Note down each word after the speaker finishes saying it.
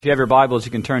If you have your Bibles,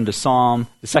 you can turn to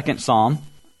the second Psalm.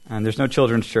 And there's no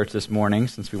children's church this morning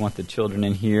since we want the children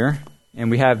in here.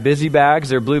 And we have busy bags.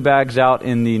 There are blue bags out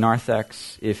in the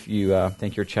narthex if you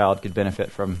think your child could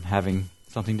benefit from having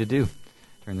something to do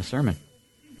during the sermon.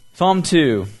 Psalm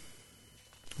 2.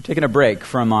 We're taking a break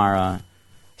from our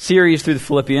series through the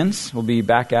Philippians. We'll be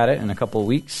back at it in a couple of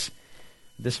weeks.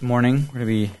 This morning, we're going to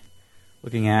be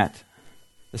looking at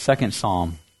the second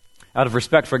Psalm. Out of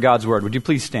respect for God's Word, would you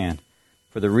please stand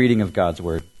for the reading of God's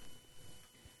Word?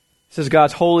 This is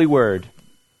God's holy Word.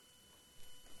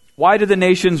 Why do the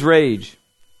nations rage,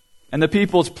 and the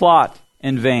peoples plot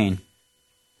in vain?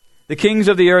 The kings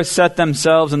of the earth set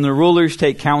themselves, and the rulers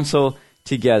take counsel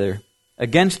together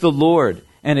against the Lord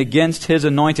and against His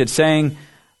anointed, saying,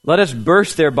 "Let us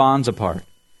burst their bonds apart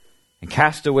and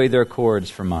cast away their cords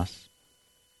from us."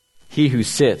 He who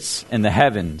sits in the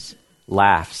heavens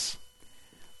laughs.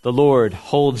 The Lord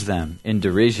holds them in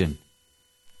derision.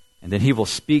 And then He will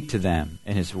speak to them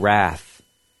in His wrath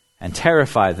and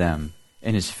terrify them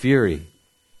in His fury,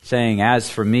 saying, "As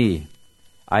for me,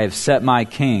 I have set my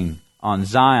king on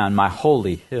Zion, my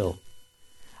holy hill.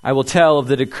 I will tell of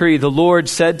the decree. The Lord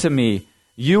said to me,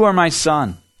 'You are my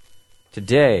son.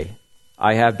 Today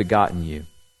I have begotten you.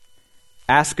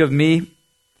 Ask of me,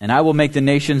 and I will make the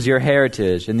nations your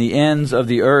heritage, and the ends of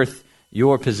the earth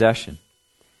your possession.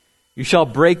 You shall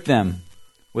break them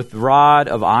with rod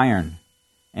of iron,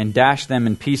 and dash them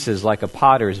in pieces like a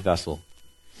potter's vessel.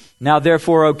 Now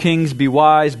therefore, O kings, be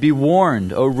wise, be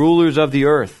warned, O rulers of the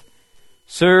earth.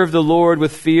 Serve the Lord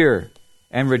with fear,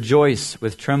 and rejoice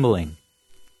with trembling.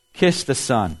 Kiss the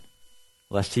Son,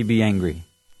 lest He be angry,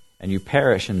 and you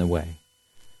perish in the way,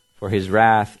 for His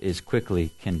wrath is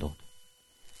quickly kindled.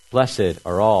 Blessed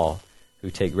are all who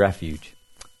take refuge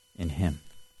in Him."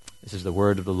 This is the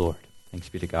word of the Lord. Thanks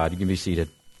be to God. You can be seated.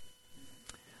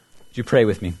 Would you pray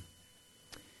with me?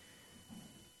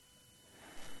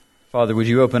 Father, would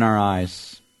you open our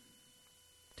eyes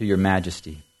to your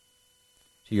majesty,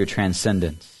 to your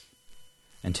transcendence,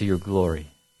 and to your glory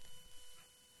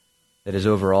that is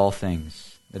over all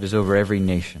things, that is over every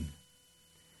nation.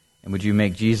 And would you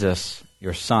make Jesus,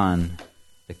 your Son,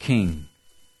 the King,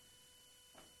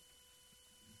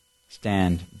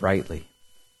 stand brightly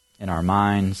in our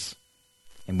minds,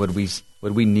 and would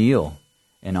we kneel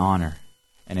in honor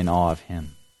and in awe of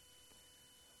Him,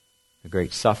 the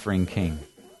great suffering King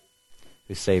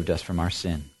who saved us from our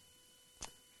sin.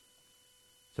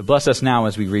 So bless us now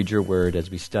as we read your word, as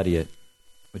we study it.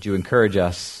 Would you encourage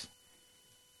us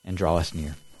and draw us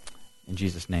near? In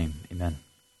Jesus' name, amen.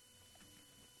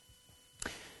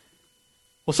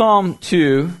 Well, Psalm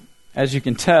 2, as you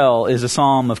can tell, is a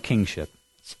psalm of kingship.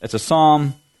 It's a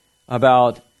psalm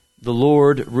about the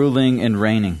Lord ruling and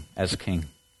reigning as king.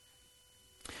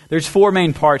 There's 4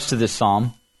 main parts to this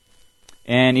psalm,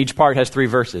 and each part has 3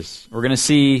 verses. We're going to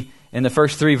see in the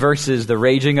first 3 verses, the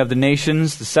raging of the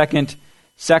nations. The second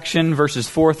section, verses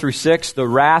 4 through 6, the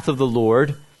wrath of the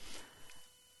Lord.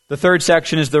 The third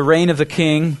section is the reign of the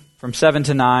king, from 7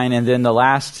 to 9. And then the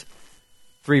last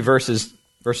 3 verses,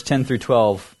 verse 10 through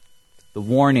 12, the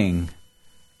warning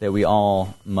that we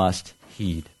all must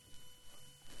heed.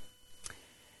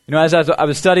 You know, as I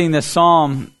was studying this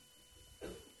psalm,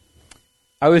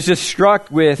 I was just struck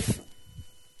with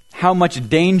how much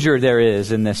danger there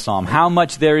is in this psalm, how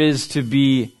much there is to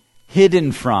be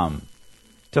hidden from,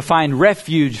 to find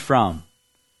refuge from.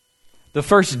 The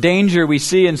first danger we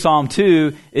see in Psalm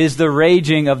 2 is the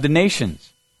raging of the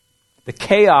nations, the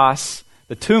chaos,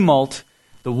 the tumult,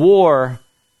 the war,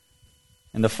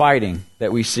 and the fighting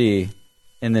that we see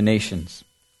in the nations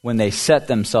when they set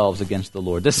themselves against the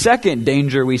Lord. The second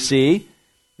danger we see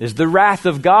is the wrath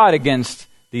of God against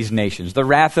these nations, the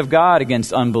wrath of God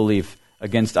against unbelief,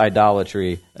 against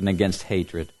idolatry, and against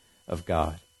hatred of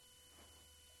God.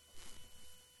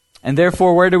 And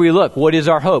therefore, where do we look? What is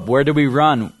our hope? Where do we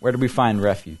run? Where do we find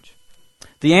refuge?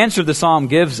 The answer the psalm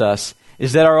gives us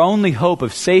is that our only hope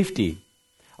of safety,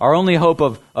 our only hope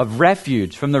of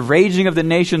refuge from the raging of the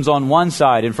nations on one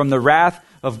side and from the wrath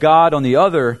of God on the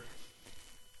other,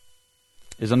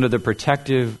 is under the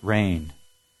protective reign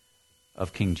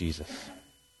of King Jesus.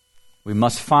 We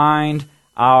must find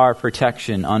our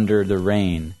protection under the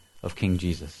reign of King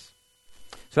Jesus.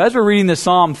 So as we're reading this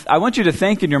psalm, I want you to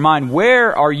think in your mind,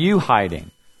 where are you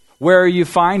hiding? Where are you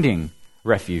finding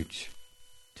refuge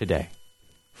today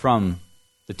from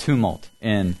the tumult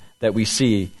that we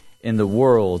see in the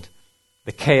world,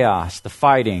 the chaos, the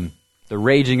fighting, the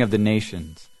raging of the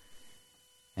nations,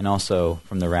 and also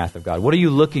from the wrath of God? What are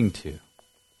you looking to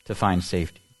find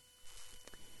safety?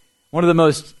 One of the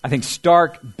most, I think,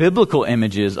 stark biblical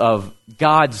images of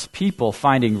God's people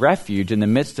finding refuge in the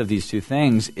midst of these two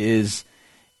things is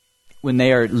when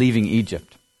they are leaving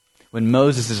Egypt. When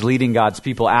Moses is leading God's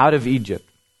people out of Egypt.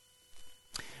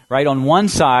 Right? On one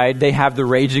side, they have the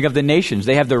raging of the nations.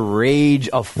 They have the rage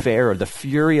of Pharaoh, the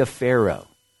fury of Pharaoh,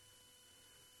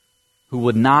 who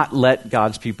would not let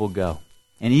God's people go.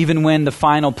 And even when the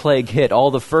final plague hit,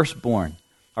 all the firstborn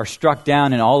are struck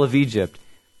down in all of Egypt.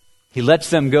 He lets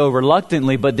them go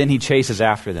reluctantly, but then he chases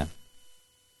after them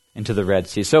into the Red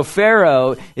Sea. So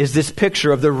Pharaoh is this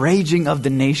picture of the raging of the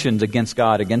nations against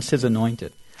God, against his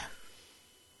anointed.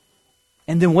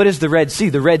 And then what is the Red Sea?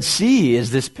 The Red Sea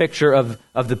is this picture of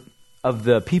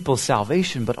the people's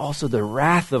salvation, but also the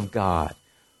wrath of God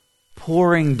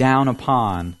pouring down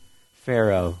upon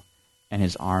Pharaoh and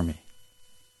his army.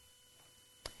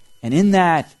 And in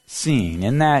that scene,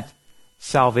 in that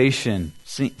salvation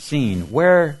scene,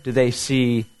 where do they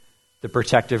see the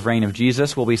protective reign of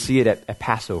Jesus? Well, we see it at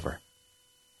Passover,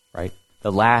 right?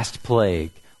 The last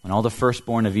plague, when all the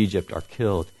firstborn of Egypt are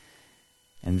killed.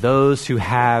 And those who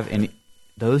have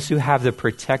the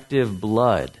protective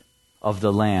blood of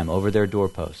the Lamb over their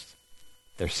doorposts,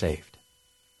 they're saved.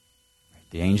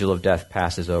 The angel of death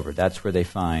passes over. That's where they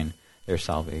find their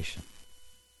salvation.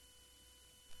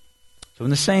 So in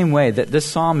the same way that this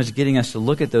psalm is getting us to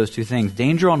look at those two things,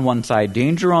 danger on one side,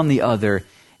 danger on the other,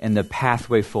 and the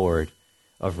pathway forward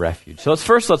of refuge. So let's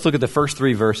look at the first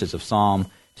three verses of Psalm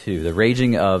 2, the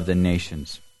raging of the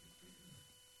nations.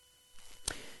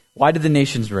 Why did the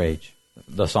nations rage?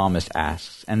 The psalmist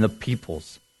asks, and the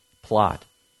peoples plot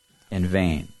in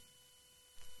vain.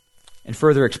 And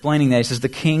further explaining that, he says, the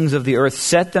kings of the earth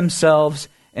set themselves,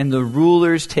 and the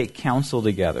rulers take counsel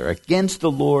together against the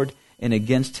Lord and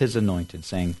against his anointed,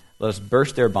 saying, let us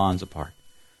burst their bonds apart.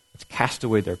 Let's cast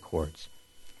away their cords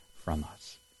from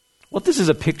us. What this is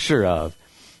a picture of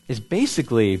is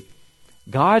basically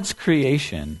God's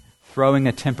creation throwing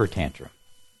a temper tantrum,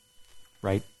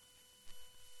 right?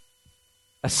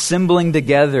 Assembling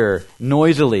together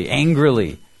noisily,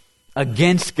 angrily,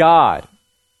 against God.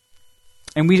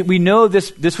 And we know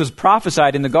this was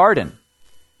prophesied in the garden.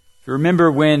 If you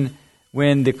remember when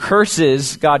the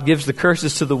curses, God gives the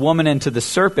curses to the woman and to the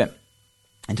serpent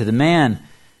and to the man.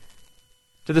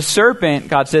 To the serpent,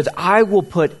 God says, I will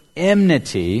put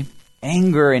enmity,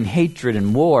 anger and hatred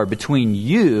and war between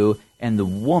you and the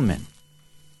woman,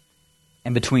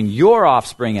 and between your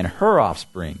offspring and her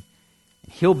offspring.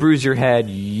 He'll bruise your head,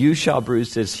 you shall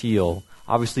bruise his heel,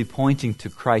 obviously pointing to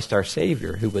Christ our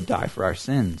Savior who would die for our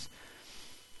sins.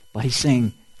 But he's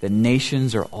saying the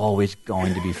nations are always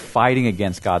going to be fighting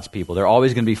against God's people. They're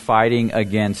always going to be fighting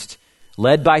against,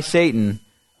 led by Satan,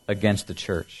 against the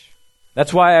church.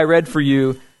 That's why I read for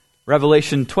you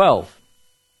Revelation 12.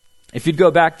 If you'd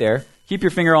go back there, keep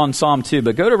your finger on Psalm 2,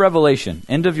 but go to Revelation,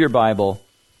 end of your Bible,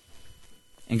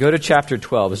 and go to chapter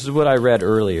 12. This is what I read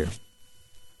earlier.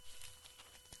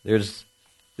 There's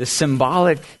this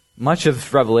symbolic, much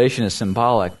of Revelation is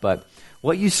symbolic, but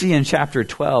what you see in chapter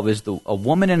 12 is a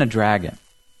woman and a dragon.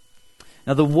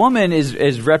 Now the woman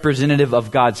is representative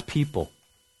of God's people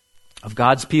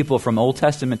from Old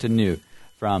Testament to New,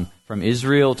 from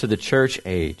Israel to the church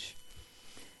age.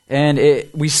 And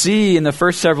we see in the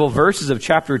first several verses of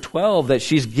chapter 12 that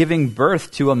she's giving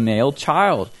birth to a male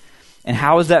child. And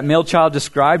how is that male child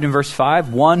described in verse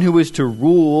 5? One who is to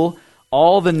rule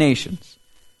all the nations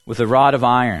with a rod of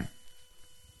iron.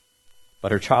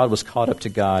 But her child was caught up to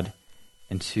God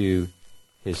and to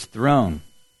his throne.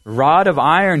 Rod of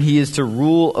iron, he is to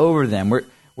rule over them.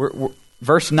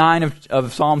 Verse 9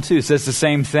 of Psalm 2 says the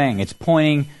same thing. It's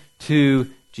pointing to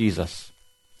Jesus,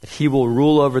 that he will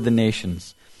rule over the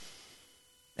nations.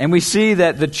 And we see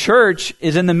that the church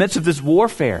is in the midst of this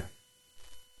warfare,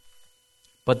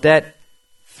 but that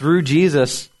through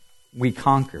Jesus we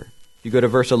conquer. You go to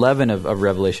verse 11 of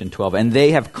Revelation 12. And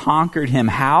they have conquered him.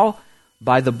 How?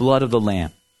 By the blood of the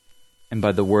Lamb and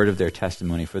by the word of their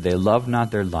testimony. For they love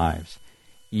not their lives,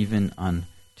 even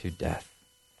unto death.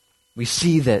 We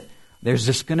see that there's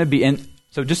just going to be... And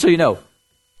so just so you know,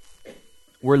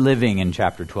 we're living in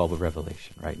chapter 12 of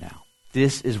Revelation right now.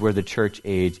 This is where the church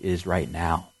age is right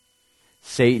now.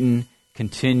 Satan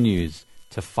continues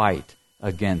to fight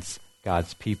against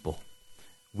God's people.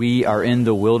 We are in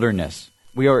the wilderness.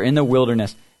 We are in the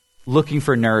wilderness looking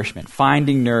for nourishment,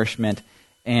 finding nourishment,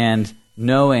 and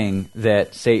knowing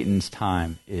that Satan's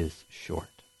time is short.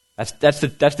 That's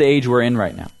the age we're in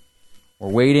right now. We're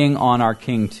waiting on our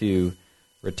king to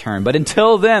return. But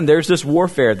until then, there's this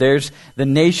warfare. The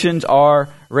nations are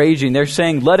raging. They're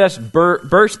saying, let us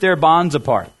burst their bonds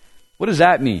apart. What does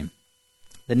that mean?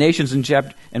 The nations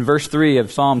in verse 3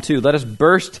 of Psalm 2, let us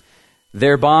burst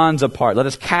their bonds apart. Let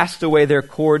us cast away their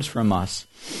cords from us.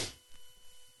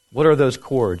 What are those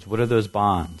cords? What are those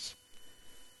bonds?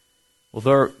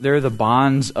 Well, they're the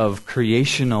bonds of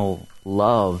creational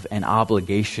love and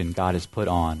obligation God has put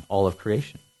on all of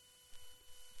creation.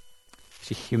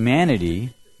 See, humanity,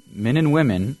 men and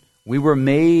women, we were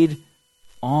made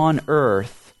on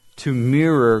earth to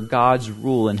mirror God's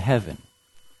rule in heaven.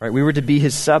 Right? We were to be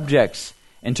His subjects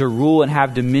and to rule and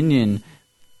have dominion.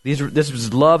 This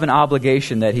was love and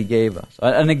obligation that He gave us.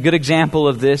 And a good example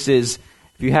of this is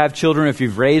if you have children, if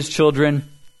you've raised children,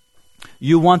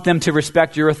 you want them to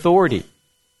respect your authority.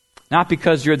 Not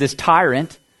because you're this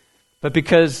tyrant, but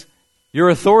because your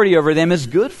authority over them is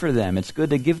good for them. It's good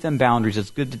to give them boundaries.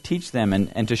 It's good to teach them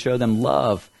and to show them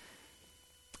love.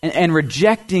 And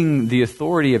rejecting the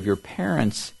authority of your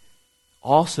parents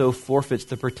also forfeits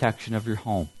the protection of your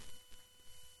home.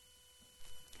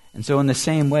 And so in the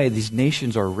same way, these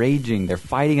nations are raging. They're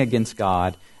fighting against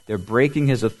God. They're breaking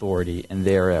His authority, and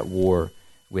they're at war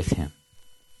with Him.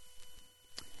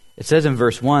 It says in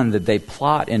verse 1 that they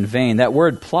plot in vain. That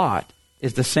word plot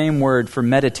is the same word for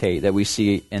meditate that we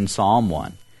see in Psalm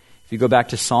 1. If you go back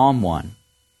to Psalm 1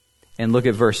 and look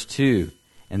at verse 2,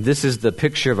 and this is the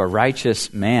picture of a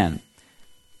righteous man.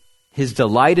 His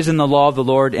delight is in the law of the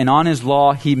Lord, and on His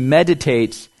law he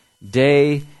meditates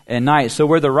day and night. So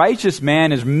where the righteous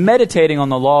man is meditating on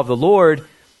the law of the Lord,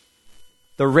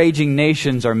 the raging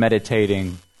nations are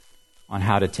meditating on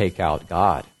how to take out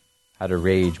God, how to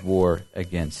wage war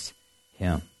against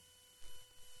Him.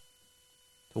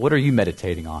 So what are you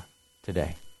meditating on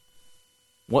today?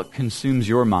 What consumes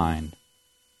your mind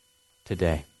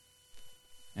today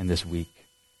and this week?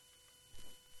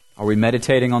 Are we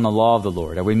meditating on the law of the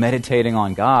Lord? Are we meditating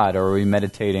on God, or are we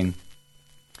meditating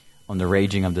on the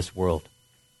raging of this world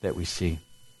that we see,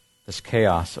 this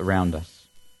chaos around us?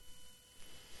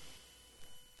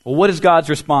 Well, what is God's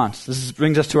response? This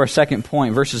brings us to our second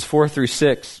point, verses 4 through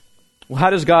 6. Well, how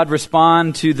does God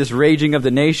respond to this raging of the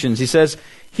nations? He says,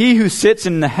 "He who sits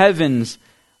in the heavens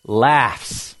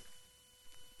laughs."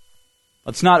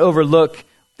 Let's not overlook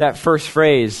that first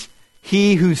phrase,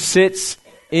 "He who sits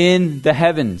in the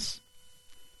heavens."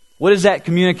 What is that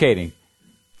communicating?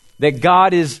 That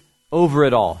God is over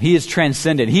it all. He is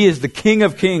transcendent. He is the King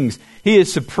of kings. He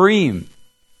is supreme.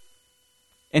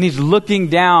 And He's looking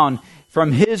down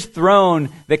from His throne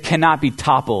that cannot be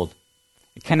toppled.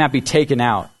 It cannot be taken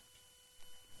out.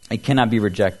 It cannot be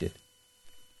rejected.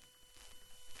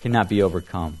 It cannot be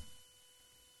overcome.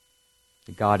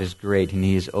 God is great, and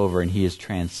He is over, and He is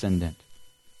transcendent.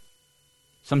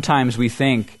 Sometimes we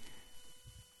think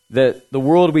that the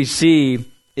world we see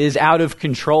is out of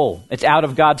control. It's out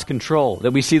of God's control.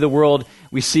 That we see the world,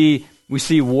 we see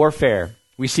warfare,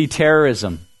 we see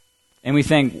terrorism, and we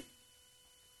think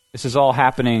this is all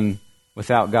happening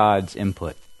without God's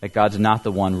input. That God's not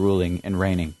the one ruling and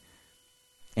reigning.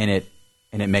 And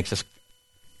it makes us,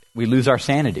 we lose our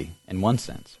sanity in one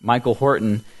sense. Michael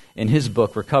Horton, in his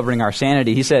book, Recovering Our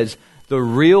Sanity, he says, the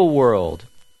real world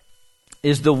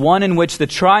is the one in which the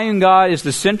triune God is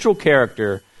the central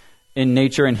character in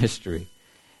nature and history.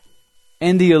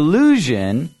 And the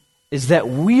illusion is that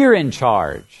we're in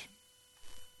charge.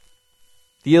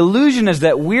 The illusion is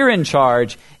that we're in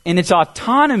charge, and it's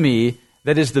autonomy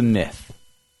that is the myth.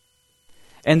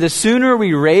 And the sooner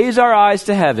we raise our eyes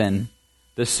to heaven,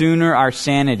 the sooner our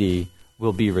sanity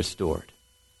will be restored.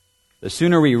 The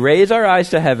sooner we raise our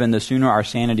eyes to heaven, the sooner our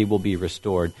sanity will be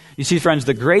restored. You see, friends,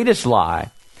 the greatest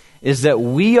lie is that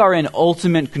we are in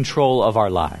ultimate control of our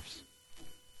lives,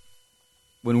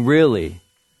 when really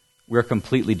we're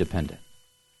completely dependent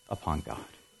upon God.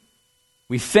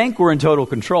 We think we're in total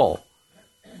control,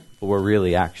 but we're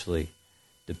really actually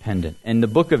dependent. In the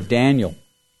book of Daniel,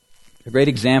 a great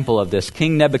example of this,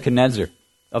 King Nebuchadnezzar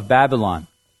of Babylon,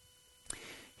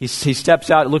 he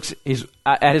steps out, he's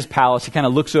at his palace, he kind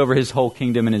of looks over his whole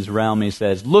kingdom and his realm, and he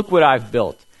says, "Look what I've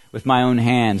built with my own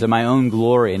hands and my own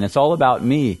glory, and it's all about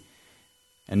me.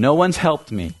 And no one's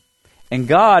helped me." And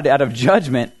God, out of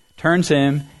judgment, turns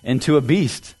him into a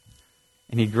beast.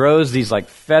 And he grows these like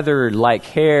feather-like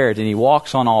hairs, and he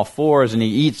walks on all fours, and he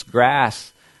eats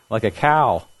grass like a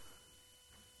cow.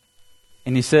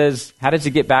 And he says, how does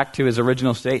he get back to his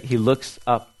original state? He looks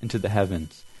up into the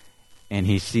heavens, and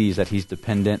he sees that he's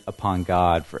dependent upon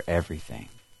God for everything.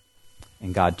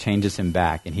 And God changes him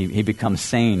back, and he becomes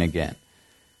sane again.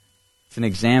 It's an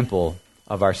example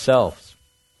of ourselves.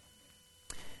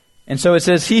 And so it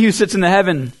says, he who sits in the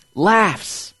heaven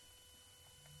laughs.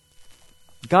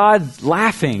 God's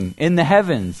laughing in the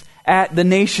heavens at the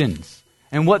nations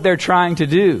and what they're trying to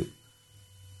do.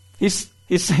 He's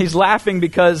laughing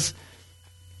because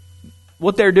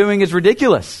what they're doing is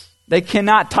ridiculous. They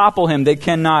cannot topple him. They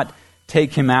cannot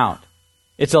take him out.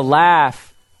 It's a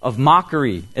laugh of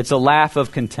mockery. It's a laugh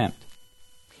of contempt.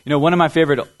 You know, one of my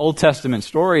favorite Old Testament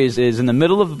stories is in the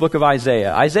middle of the book of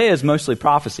Isaiah. Isaiah is mostly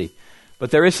prophecy,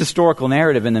 but there is historical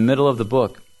narrative in the middle of the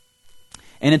book.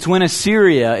 And it's when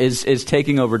Assyria is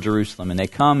taking over Jerusalem, and they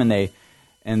come and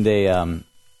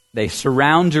they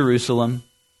surround Jerusalem,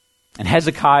 and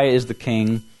Hezekiah is the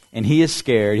king, and he is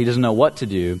scared. He doesn't know what to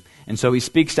do. And so he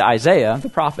speaks to Isaiah, the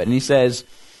prophet, and he says,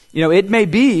 you know, it may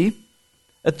be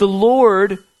that the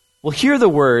Lord will hear the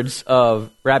words of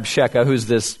Rabshakeh, who's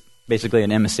this basically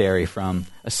an emissary from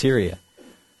Assyria,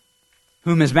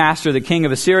 whom his master, the king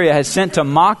of Assyria, has sent to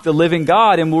mock the living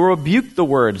God and will rebuke the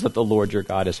words that the Lord your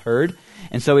God has heard.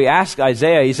 And so he asks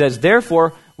Isaiah, he says,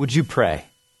 therefore, would you pray?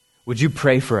 Would you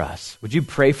pray for us? Would you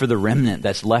pray for the remnant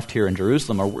that's left here in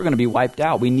Jerusalem, or we're going to be wiped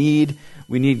out? We need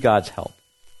God's help.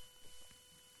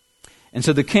 And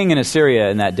so the king in Assyria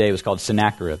in that day was called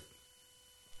Sennacherib.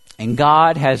 And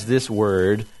God has this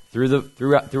word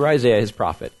through Isaiah, his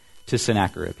prophet, to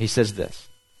Sennacherib. He says this.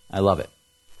 I love it.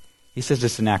 He says to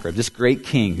Sennacherib, this great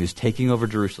king who's taking over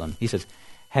Jerusalem, he says,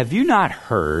 have you not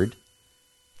heard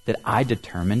that I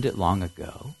determined it long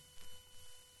ago?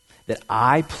 That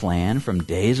I planned from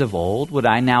days of old what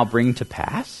I now bring to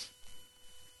pass?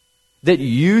 That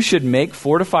you should make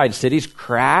fortified cities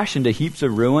crash into heaps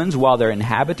of ruins while their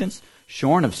inhabitants,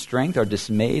 shorn of strength, are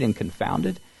dismayed and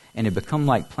confounded, and have become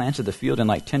like plants of the field and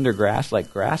like tender grass,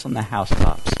 like grass on the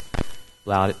housetops,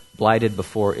 blighted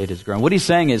before it is grown. What he's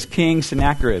saying is, King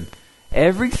Sennacherib,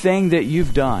 everything that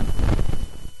you've done,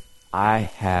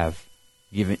 I've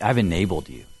enabled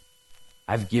you.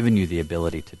 I've given you the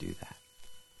ability to do that.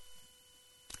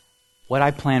 What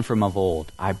I planned from of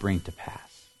old, I bring to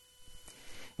pass.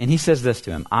 And he says this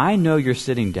to him, I know you're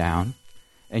sitting down,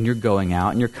 and you're going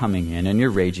out, and you're coming in, and you're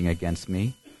raging against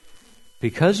me.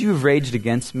 Because you've raged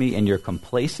against me, and your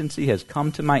complacency has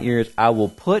come to my ears, I will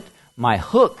put my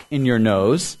hook in your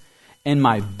nose, and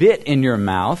my bit in your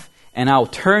mouth, and I'll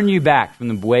turn you back from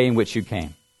the way in which you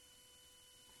came.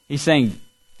 He's saying,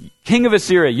 King of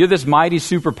Assyria, you're this mighty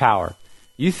superpower.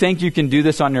 You think you can do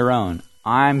this on your own.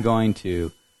 I'm going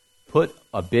to put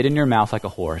a bit in your mouth like a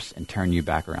horse and turn you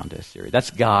back around to Assyria. That's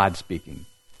God speaking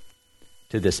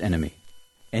to this enemy.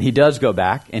 And he does go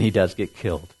back, and he does get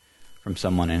killed from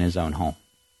someone in his own home.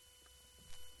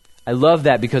 I love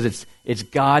that because it's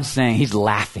God saying, he's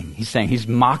laughing. He's saying, he's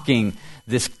mocking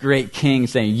this great king,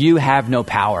 saying, you have no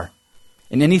power.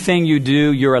 And anything you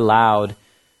do, you're allowed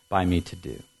by me to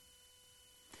do.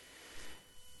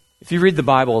 If you read the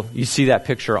Bible, you see that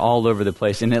picture all over the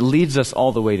place, and it leads us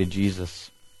all the way to Jesus.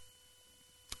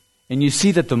 And you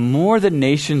see that the more the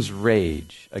nations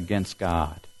rage against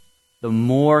God, the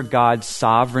more God's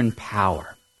sovereign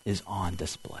power is on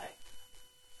display.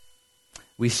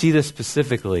 We see this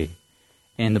specifically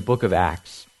in the book of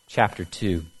Acts, chapter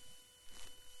 2,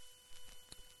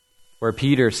 where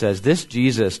Peter says, this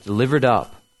Jesus delivered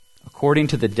up, according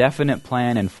to the definite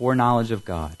plan and foreknowledge of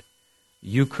God,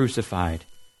 you crucified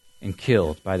and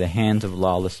killed by the hands of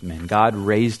lawless men. God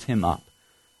raised him up,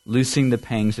 loosing the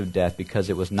pangs of death because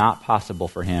it was not possible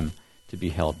for him to be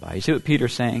held by. You see what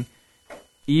Peter's saying?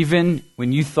 Even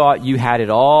when you thought you had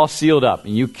it all sealed up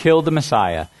and you killed the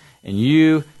Messiah and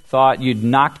you thought you'd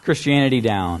knocked Christianity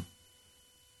down,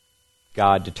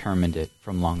 God determined it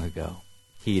from long ago.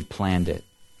 He had planned it,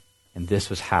 and this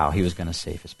was how he was going to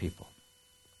save his people.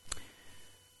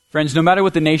 Friends, no matter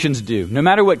what the nations do, no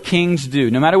matter what kings do,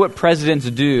 no matter what presidents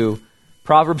do,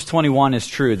 Proverbs 21 is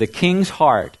true. The king's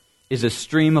heart is a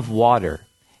stream of water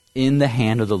in the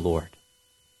hand of the Lord.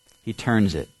 He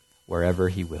turns it wherever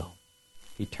he will.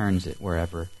 He turns it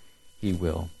wherever he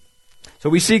will. So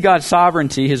we see God's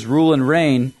sovereignty, his rule and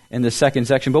reign in the second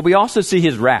section, but we also see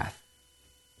his wrath.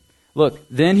 Look,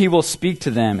 then he will speak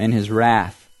to them in his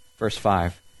wrath, verse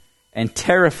 5, and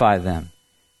terrify them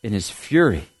in his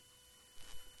fury.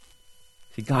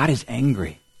 See, God is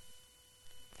angry.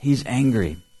 He's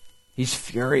angry. He's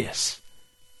furious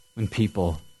when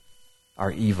people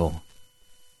are evil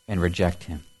and reject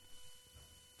him.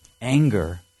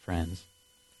 Anger, friends,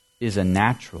 is a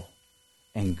natural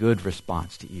and good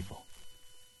response to evil.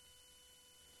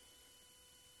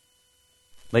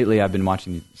 Lately, I've been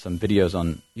watching some videos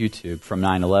on YouTube from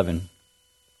 9/11.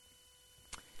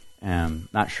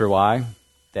 Not sure why.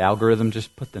 The algorithm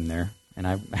just put them there, and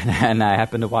I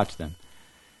happened to watch them.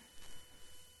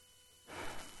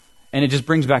 And it just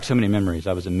brings back so many memories.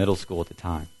 I was in middle school at the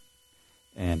time,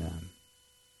 and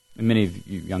many of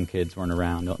you young kids weren't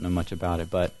around, don't know much about it,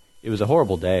 but it was a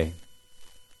horrible day.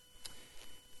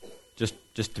 Just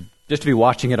to be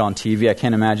watching it on TV, I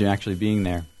can't imagine actually being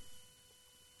there.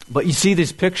 But you see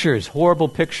these pictures, horrible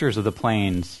pictures of the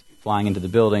planes flying into the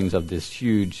buildings, of these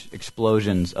huge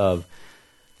explosions, of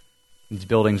these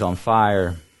buildings on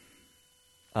fire,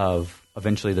 of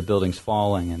eventually the buildings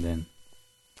falling, and then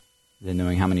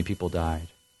knowing how many people died.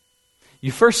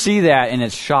 You first see that and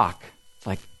it's shock. It's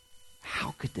like,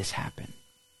 how could this happen?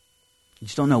 You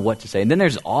just don't know what to say. And then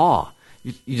there's awe.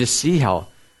 You just see how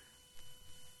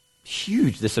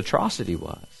huge this atrocity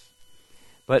was.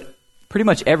 But pretty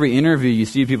much every interview you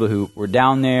see people who were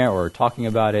down there or talking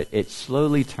about it, it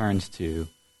slowly turns to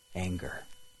anger.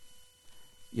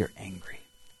 You're angry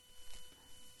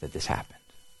that this happened.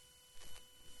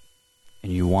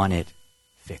 And you want it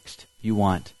fixed. You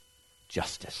want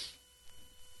justice.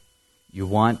 You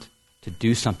want to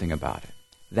do something about it.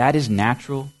 That is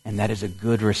natural, and that is a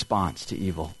good response to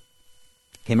evil.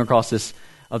 Came across this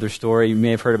other story. You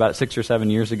may have heard about it 6 or 7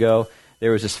 years ago.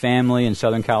 There was this family in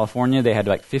Southern California. They had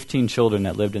like 15 children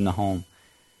that lived in the home.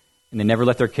 And they never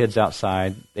let their kids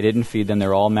outside. They didn't feed them. They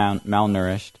were all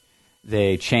malnourished.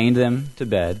 They chained them to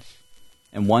beds.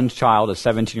 And one child, a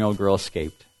 17-year-old girl,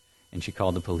 escaped. And she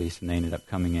called the police, and they ended up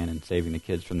coming in and saving the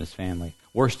kids from this family.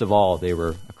 Worst of all, they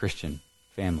were a Christian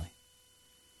family.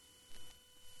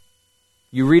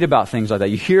 You read about things like that.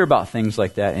 You hear about things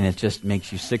like that, and it just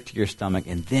makes you sick to your stomach,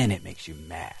 and then it makes you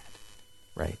mad,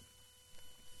 right?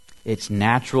 It's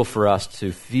natural for us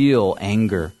to feel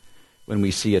anger when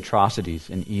we see atrocities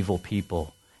and evil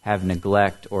people have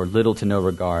neglect or little to no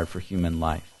regard for human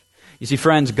life. You see,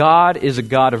 friends, God is a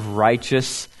God of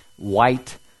righteous,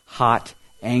 white, hot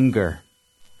anger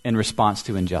in response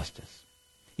to injustice.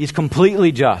 He's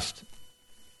completely just.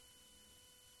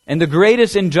 And the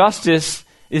greatest injustice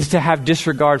is to have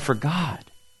disregard for God.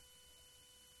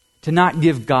 To not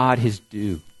give God his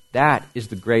due. That is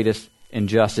the greatest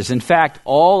injustice. In fact,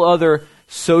 all other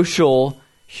social,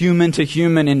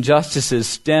 human-to-human injustices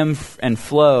stem and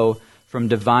flow from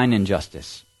divine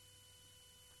injustice.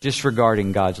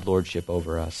 Disregarding God's lordship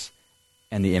over us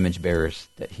and the image bearers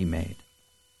that he made.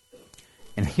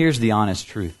 And here's the honest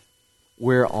truth.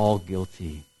 We're all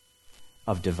guilty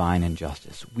of divine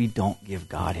injustice. We don't give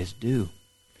God his due.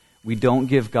 We don't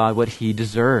give God what he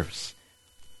deserves.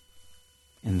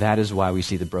 And that is why we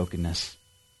see the brokenness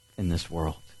in this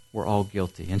world. We're all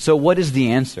guilty. And so what is the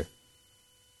answer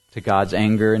to God's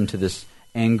anger and to this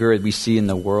anger that we see in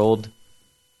the world?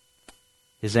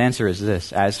 His answer is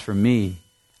this: as for me,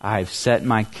 I have set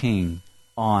my king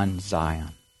on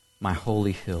Zion, my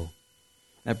holy hill.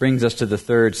 That brings us to the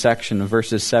third section of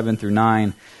verses 7 through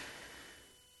 9.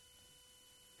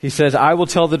 He says, I will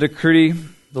tell the decree.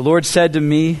 The Lord said to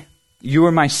me, you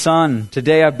are my son.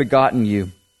 Today I've begotten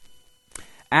you.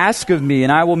 Ask of me,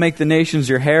 and I will make the nations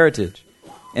your heritage,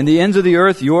 and the ends of the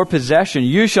earth your possession.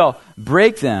 You shall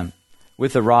break them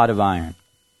with a rod of iron,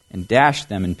 and dash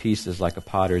them in pieces like a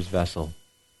potter's vessel.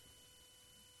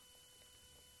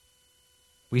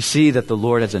 We see that the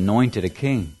Lord has anointed a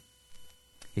king.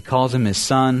 He calls him his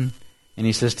son, and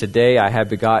he says, today I have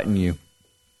begotten you.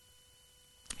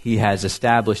 He has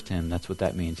established him. That's what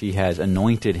that means. He has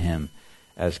anointed him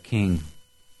as king.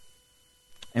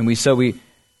 And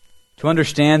to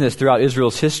understand this throughout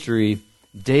Israel's history,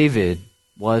 David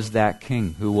was that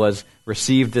king who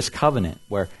received this covenant,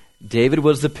 where David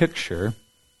was the picture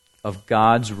of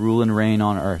God's rule and reign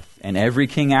on earth. And every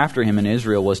king after him in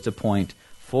Israel was to point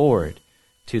forward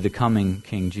to the coming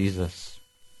King Jesus.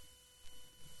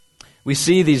 We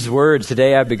see these words,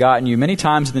 today I've begotten you, many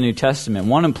times in the New Testament.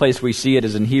 One place we see it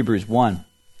is in Hebrews 1.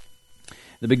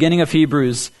 The beginning of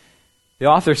Hebrews, the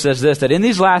author says this, that in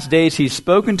these last days he's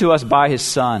spoken to us by his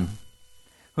Son,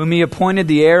 whom he appointed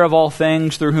the heir of all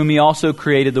things, through whom he also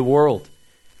created the world.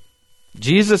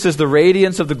 Jesus is the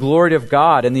radiance of the glory of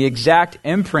God and the exact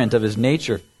imprint of his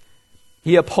nature.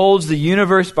 He upholds the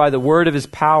universe by the word of his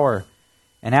power,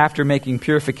 and after making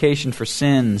purification for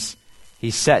sins, he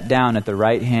sat down at the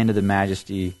right hand of the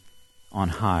Majesty on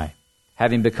high,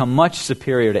 having become much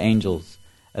superior to angels,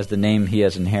 as the name he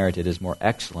has inherited is more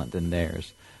excellent than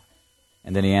theirs.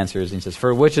 And then he answers and he says,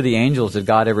 for which of the angels did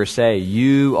God ever say,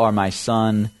 you are my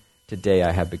son, today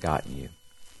I have begotten you?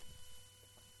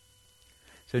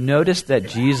 So notice that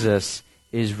Jesus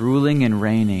is ruling and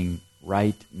reigning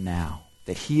right now,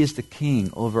 that he is the king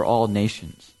over all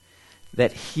nations,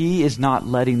 that he is not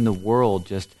letting the world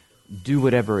just do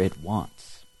whatever it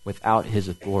wants without his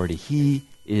authority. He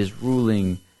is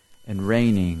ruling and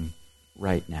reigning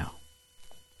right now.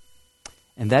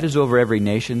 And that is over every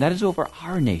nation. That is over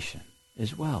our nation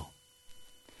as well.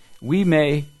 We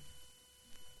may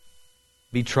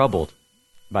be troubled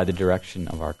by the direction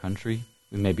of our country.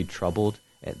 We may be troubled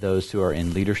at those who are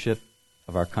in leadership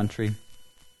of our country.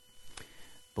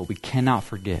 But we cannot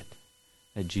forget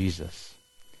that Jesus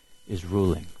is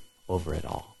ruling over it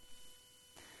all.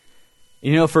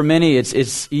 You know, for many,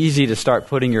 it's easy to start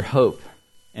putting your hope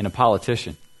in a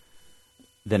politician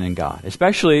than in God.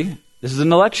 Especially, this is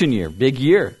an election year, big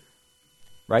year,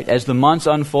 right? As the months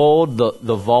unfold,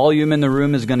 the volume in the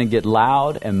room is going to get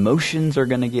loud. Emotions are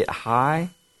going to get high.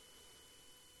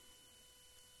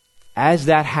 As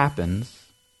that happens,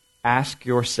 ask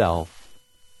yourself,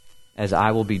 as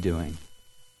I will be doing,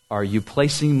 are you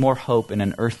placing more hope in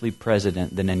an earthly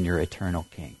president than in your eternal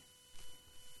king?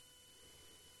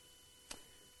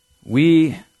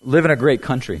 We live in a great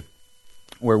country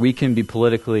where we can be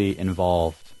politically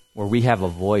involved, where we have a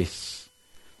voice.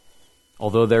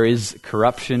 Although there is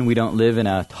corruption, we don't live in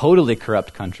a totally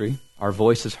corrupt country. Our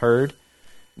voice is heard.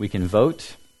 We can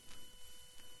vote.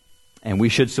 And we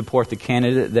should support the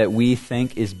candidate that we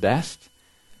think is best.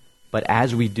 But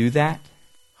as we do that,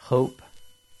 hope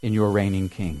in your reigning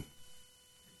king.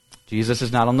 Jesus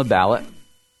is not on the ballot,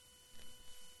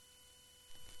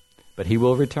 but he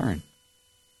will return.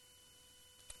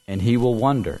 And he will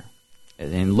wonder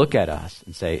and look at us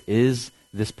and say, is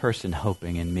this person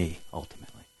hoping in me,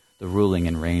 ultimately, the ruling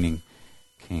and reigning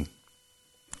king?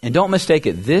 And don't mistake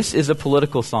it, this is a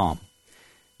political psalm.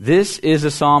 This is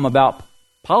a psalm about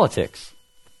politics,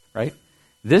 right?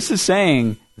 This is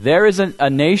saying there is a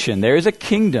nation, there is a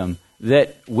kingdom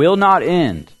that will not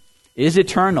end, is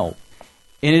eternal,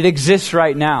 and it exists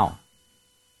right now.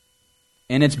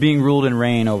 And it's being ruled and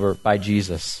reigned over by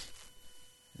Jesus.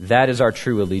 That is our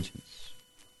true allegiance.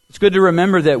 It's good to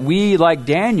remember that we, like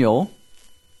Daniel,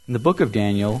 in the book of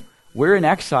Daniel, we're in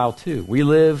exile too. We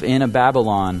live in a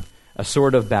Babylon, a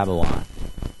sort of Babylon,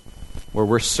 where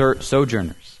we're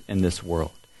sojourners in this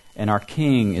world. And our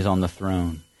king is on the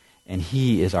throne, and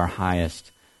he is our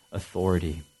highest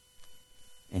authority.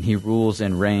 And he rules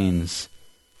and reigns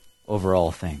over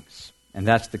all things. And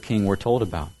that's the king we're told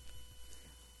about.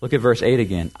 Look at verse 8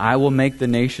 again. I will make the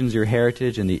nations your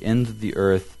heritage and the ends of the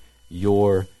earth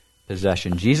your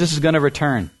possession. Jesus is going to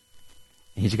return.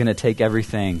 He's going to take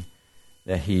everything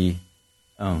that he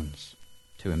owns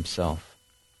to himself.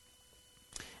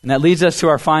 And that leads us to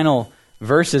our final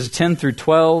verses, 10 through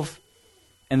 12,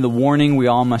 and the warning we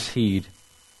all must heed.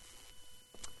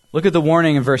 Look at the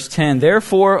warning in verse 10.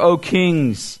 Therefore, O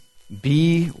kings,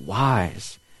 be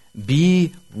wise.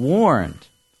 Be warned,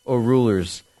 O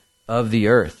rulers of the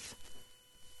earth.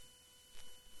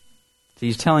 So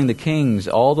he's telling the kings,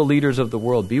 all the leaders of the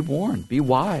world, be warned, be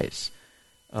wise,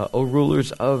 O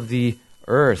rulers of the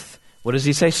earth. What does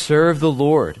he say? Serve the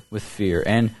Lord with fear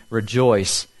and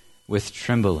rejoice with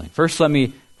trembling. First, let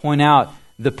me point out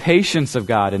the patience of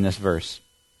God in this verse.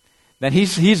 That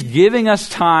he's giving us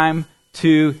time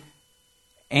to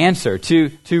answer,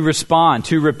 to respond,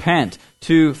 to repent,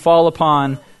 to fall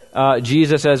upon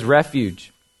Jesus as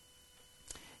refuge.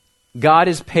 God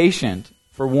is patient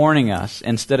for warning us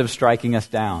instead of striking us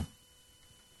down.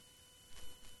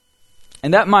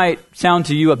 And that might sound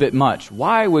to you a bit much.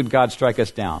 Why would God strike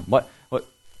us down? What?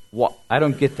 I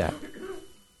don't get that.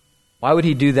 Why would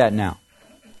he do that now?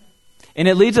 And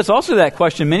it leads us also to that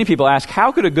question many people ask,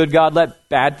 how could a good God let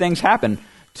bad things happen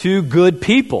to good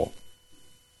people?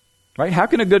 Right? How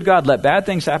can a good God let bad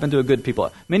things happen to a good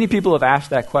people? Many people have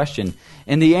asked that question.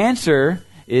 And the answer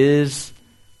is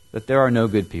that there are no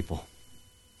good people.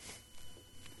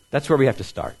 That's where we have to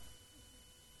start.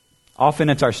 Often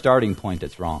it's our starting point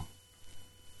that's wrong.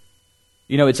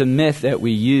 You know, it's a myth that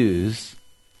we use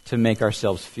to make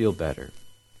ourselves feel better.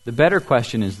 The better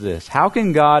question is this: how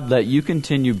can God let you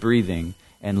continue breathing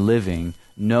and living,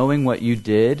 knowing what you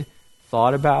did,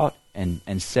 thought about,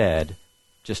 and said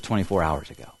just 24 hours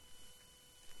ago?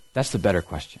 That's the better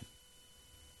question.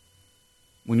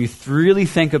 When you really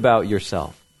think about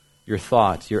yourself, your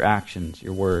thoughts, your actions,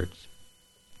 your words,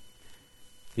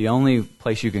 the only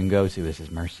place you can go to is his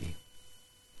mercy.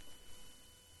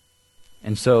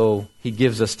 And so he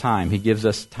gives us time. He gives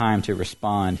us time to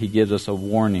respond. He gives us a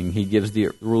warning. He gives the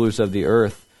rulers of the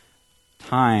earth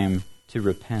time to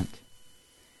repent.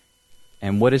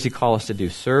 And what does he call us to do?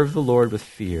 Serve the Lord with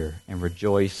fear and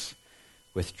rejoice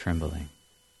with trembling.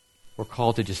 We're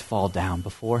called to just fall down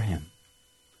before him.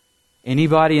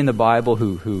 Anybody in the Bible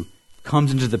who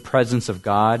comes into the presence of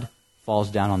God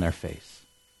falls down on their face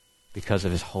because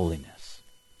of his holiness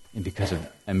and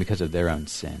because of their own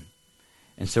sin.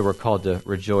 And so we're called to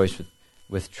rejoice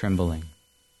with trembling.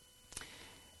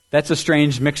 That's a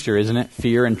strange mixture, isn't it?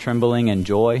 Fear and trembling and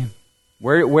joy.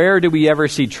 Where do we ever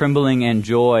see trembling and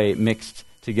joy mixed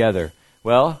together?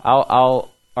 Well, I'll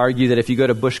argue that if you go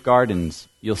to Busch Gardens,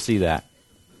 you'll see that.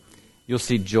 You'll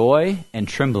see joy and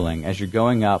trembling as you're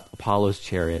going up Apollo's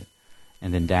chariot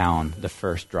and then down the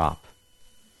first drop.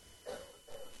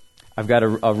 I've got a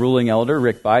ruling elder,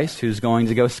 Rick Bice, who's going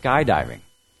to go skydiving,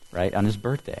 right, on his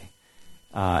birthday.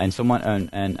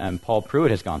 And Paul Pruitt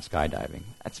has gone skydiving.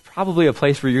 That's probably a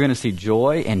place where you're going to see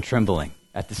joy and trembling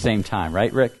at the same time,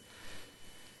 right, Rick?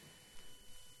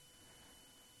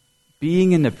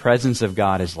 Being in the presence of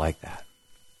God is like that.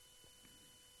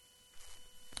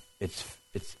 It's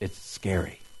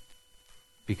scary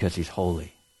because he's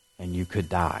holy, and you could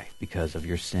die because of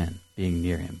your sin being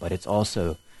near him. But it's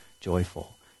also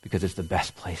joyful because it's the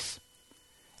best place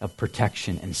of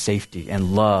protection and safety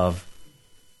and love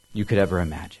you could ever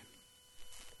imagine.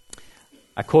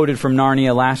 I quoted from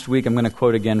Narnia last week. I'm going to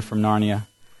quote again from Narnia.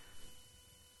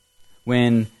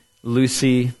 When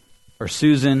Lucy, or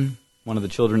Susan, one of the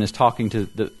children, is talking to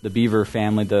the Beaver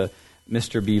family, the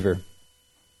Mr. Beaver.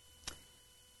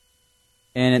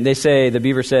 And the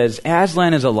Beaver says,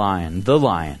 Aslan is a lion,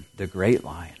 the great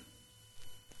lion.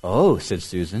 Oh, said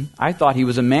Susan, I thought he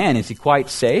was a man. Is he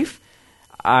quite safe?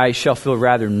 I shall feel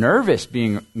rather nervous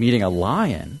meeting a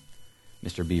lion.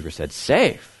 Mr. Beaver said,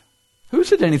 safe? Who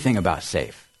said anything about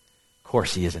safe? Of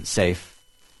course he isn't safe,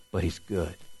 but he's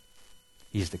good.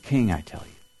 He's the king, I tell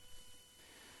you.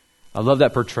 I love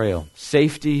that portrayal.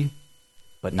 Safety,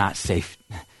 but not safe.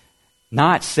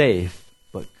 Not safe,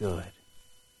 but good.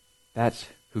 That's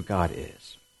who God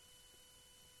is.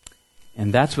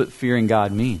 And that's what fearing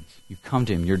God means. You come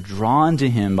to him. You're drawn to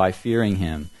him by fearing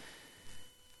him.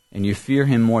 And you fear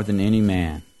him more than any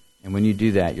man. And when you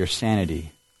do that, your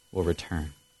sanity will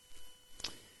return.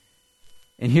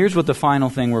 And here's what the final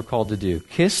thing we're called to do.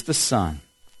 Kiss the Son,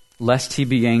 lest he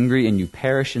be angry and you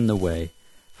perish in the way.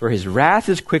 For his wrath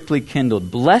is quickly kindled.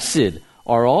 Blessed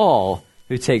are all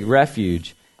who take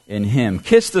refuge in him.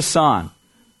 Kiss the Son.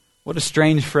 What a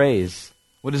strange phrase.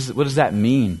 What does that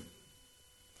mean?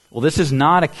 Well, this is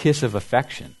not a kiss of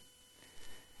affection.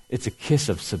 It's a kiss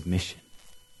of submission.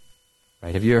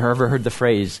 Right? Have you ever heard the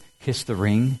phrase, kiss the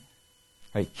ring?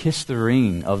 Right? Kiss the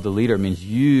ring of the leader means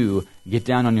you get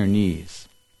down on your knees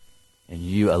and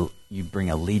you bring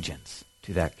allegiance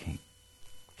to that king.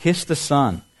 Kiss the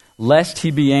Son, lest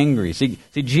he be angry. See,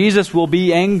 Jesus will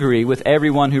be angry with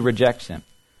everyone who rejects him.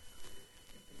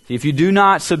 See, if you do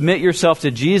not submit yourself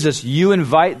to Jesus, you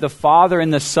invite the Father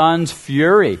and the Son's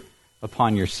fury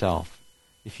upon yourself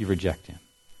if you reject him.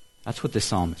 That's what this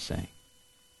psalm is saying.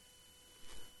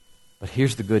 But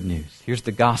here's the good news. Here's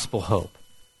the gospel hope.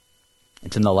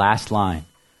 It's in the last line.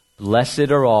 Blessed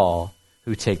are all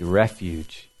who take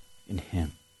refuge in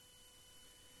him.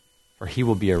 For he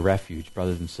will be a refuge,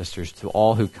 brothers and sisters, to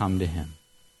all who come to him.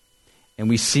 And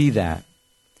we see that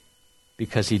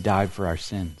because he died for our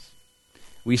sins.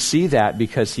 We see that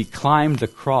because he climbed the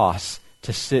cross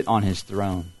to sit on his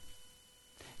throne.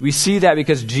 We see that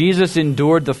because Jesus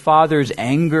endured the Father's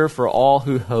anger for all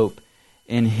who hope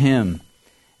in him.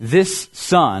 This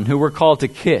Son, who we're called to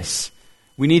kiss,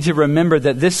 we need to remember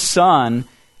that this Son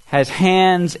has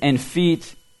hands and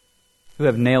feet who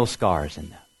have nail scars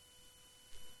in them.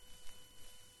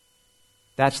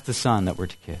 That's the Son that we're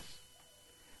to kiss.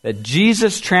 That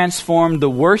Jesus transformed the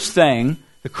worst thing,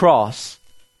 the cross,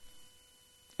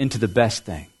 into the best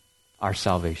thing, our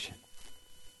salvation.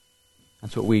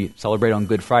 That's what we celebrate on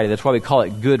Good Friday. That's why we call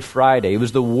it Good Friday. It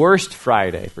was the worst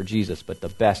Friday for Jesus, but the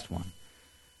best one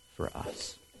for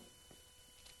us.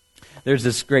 There's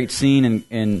this great scene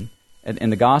in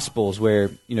the Gospels where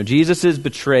Jesus is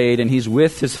betrayed and he's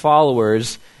with his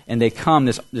followers, and they come,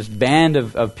 this band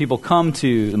of people come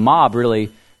to the mob,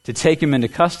 really, to take him into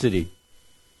custody.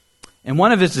 And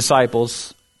one of his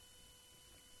disciples,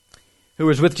 who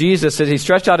was with Jesus, says he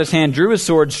stretched out his hand, drew his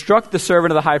sword, struck the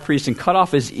servant of the high priest, and cut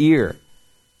off his ear.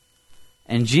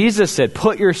 And Jesus said,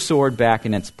 put your sword back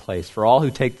in its place, for all who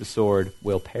take the sword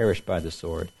will perish by the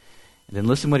sword. And then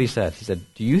listen what he says. He said,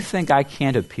 do you think I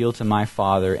can't appeal to my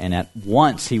Father, and at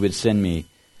once he would send me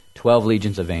 12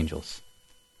 legions of angels?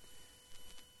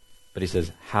 But he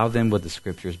says, how then would the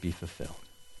Scriptures be fulfilled?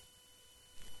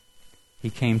 He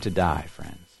came to die,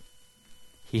 friends.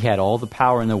 He had all the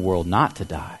power in the world not to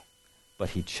die, but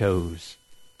he chose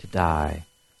to die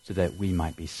so that we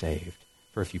might be saved.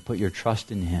 For if you put your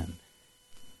trust in him,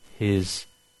 his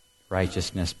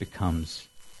righteousness becomes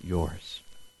yours.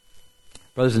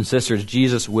 Brothers and sisters,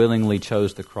 Jesus willingly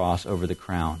chose the cross over the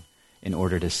crown in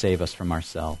order to save us from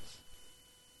ourselves.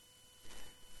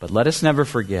 But let us never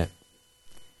forget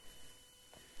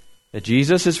that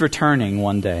Jesus is returning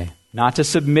one day, not to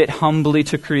submit humbly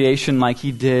to creation like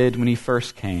he did when he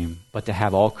first came, but to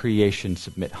have all creation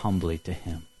submit humbly to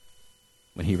him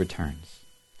when he returns.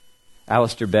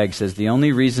 Alistair Begg says, the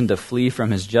only reason to flee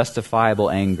from his justifiable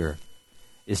anger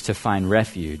is to find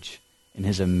refuge in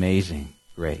his amazing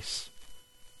grace.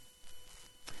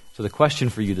 So the question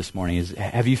for you this morning is,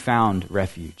 have you found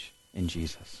refuge in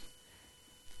Jesus?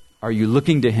 Are you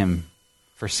looking to him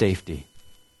for safety?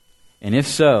 And if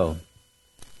so,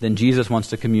 then Jesus wants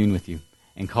to commune with you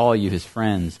and call you his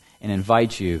friends and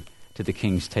invite you to the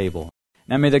King's table.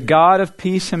 Now may the God of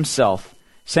peace himself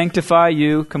sanctify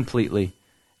you completely,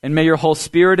 and may your whole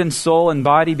spirit and soul and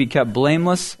body be kept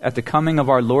blameless at the coming of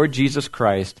our Lord Jesus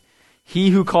Christ. He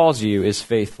who calls you is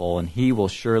faithful, and he will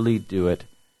surely do it.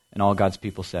 And all God's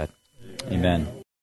people said, Amen.